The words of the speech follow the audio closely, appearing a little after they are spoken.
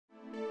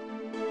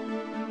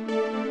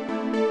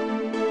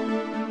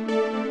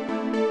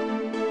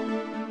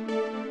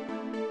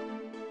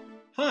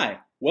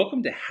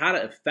Welcome to How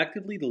to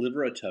Effectively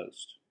Deliver a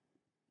Toast.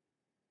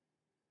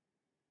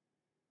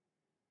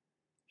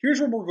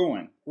 Here's where we're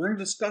going. We're going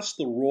to discuss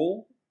the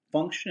role,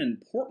 function, and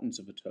importance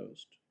of a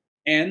toast,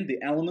 and the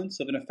elements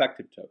of an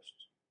effective toast.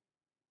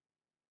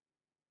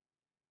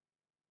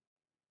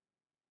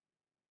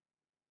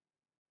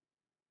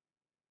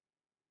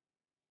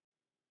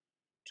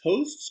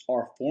 Toasts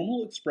are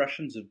formal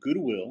expressions of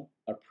goodwill,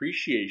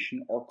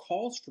 appreciation, or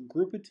calls for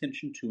group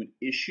attention to an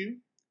issue,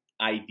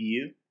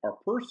 idea, or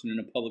person in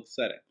a public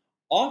setting,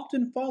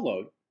 often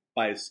followed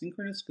by a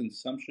synchronous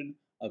consumption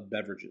of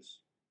beverages.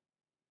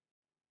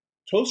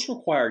 Toasts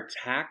require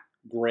tact,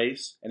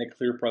 grace, and a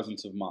clear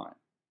presence of mind.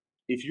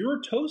 If you're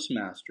a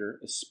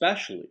Toastmaster,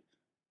 especially,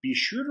 be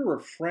sure to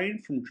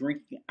refrain from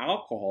drinking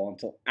alcohol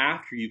until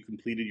after you've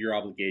completed your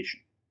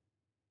obligation.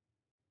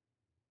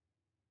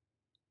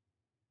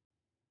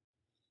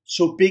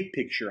 So, big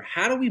picture,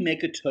 how do we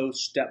make a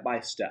toast step by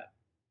step?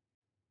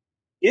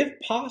 If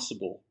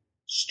possible,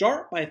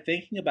 start by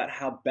thinking about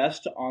how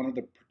best to honor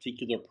the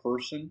particular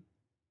person,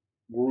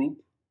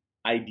 group,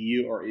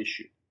 idea, or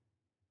issue.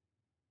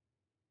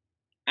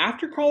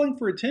 After calling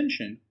for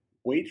attention,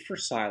 wait for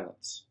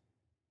silence.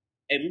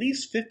 At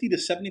least 50 to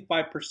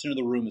 75% of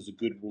the room is a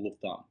good rule of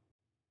thumb.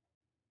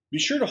 Be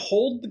sure to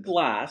hold the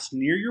glass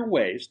near your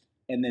waist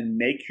and then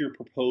make your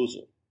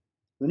proposal.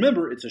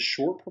 Remember, it's a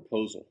short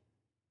proposal.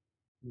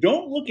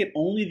 Don't look at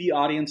only the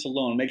audience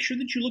alone. Make sure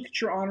that you look at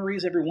your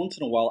honorees every once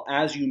in a while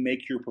as you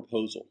make your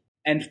proposal.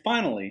 And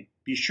finally,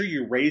 be sure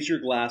you raise your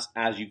glass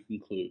as you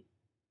conclude.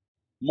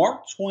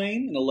 Mark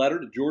Twain, in a letter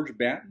to George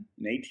Banton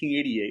in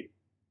 1888,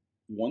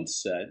 once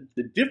said,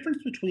 "The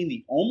difference between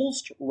the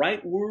almost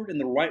right word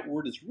and the right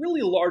word is really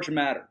a large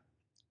matter.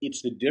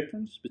 It's the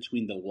difference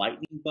between the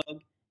lightning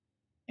bug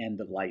and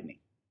the lightning."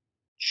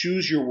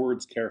 Choose your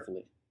words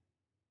carefully.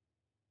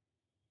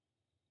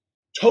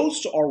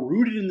 Toasts are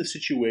rooted in the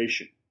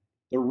situation.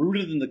 They're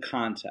rooted in the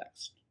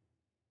context.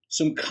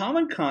 Some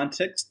common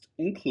contexts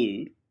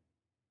include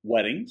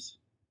weddings,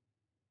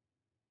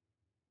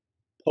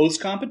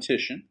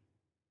 post-competition,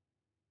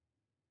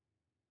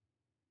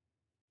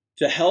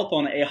 to health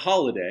on a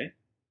holiday,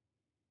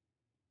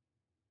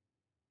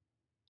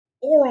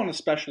 or on a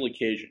special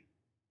occasion.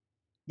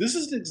 This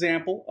is an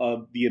example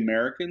of the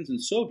Americans and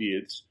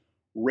Soviets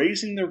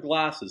raising their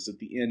glasses at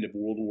the end of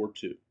World War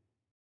II.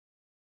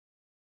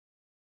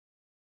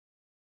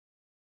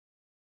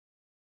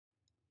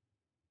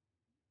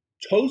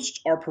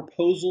 Toasts are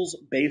proposals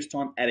based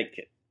on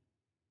etiquette.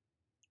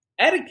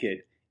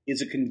 Etiquette is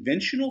a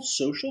conventional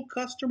social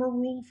custom or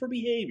rule for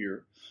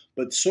behavior,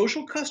 but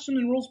social custom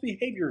and rules of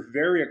behavior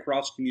vary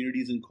across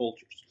communities and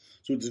cultures.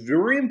 So it's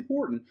very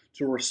important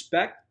to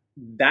respect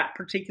that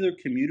particular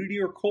community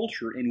or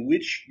culture in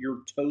which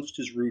your toast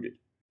is rooted.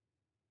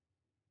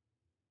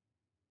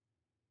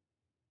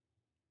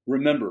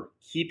 Remember,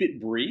 keep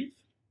it brief,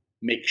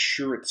 make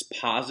sure it's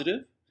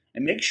positive,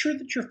 and make sure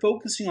that you're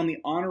focusing on the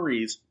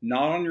honorees,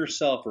 not on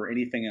yourself or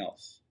anything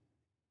else.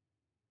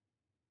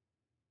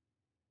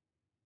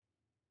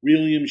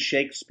 William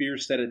Shakespeare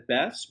said it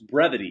best,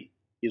 "Brevity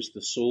is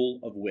the soul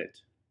of wit."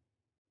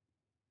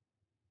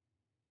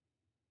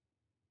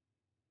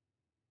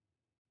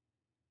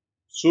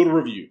 So to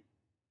review,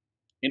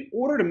 in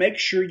order to make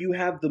sure you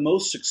have the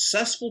most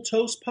successful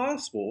toast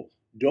possible,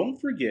 don't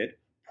forget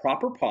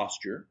proper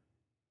posture,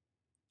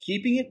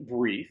 keeping it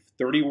brief,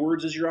 30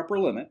 words is your upper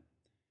limit,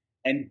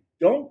 and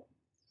don't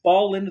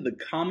fall into the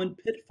common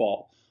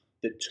pitfall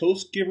that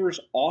toast givers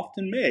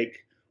often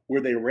make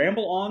where they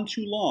ramble on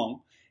too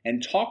long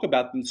and talk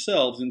about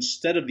themselves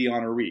instead of the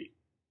honoree.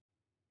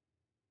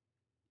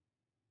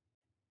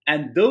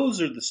 And those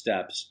are the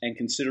steps and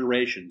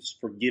considerations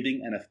for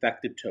giving an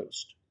effective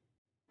toast.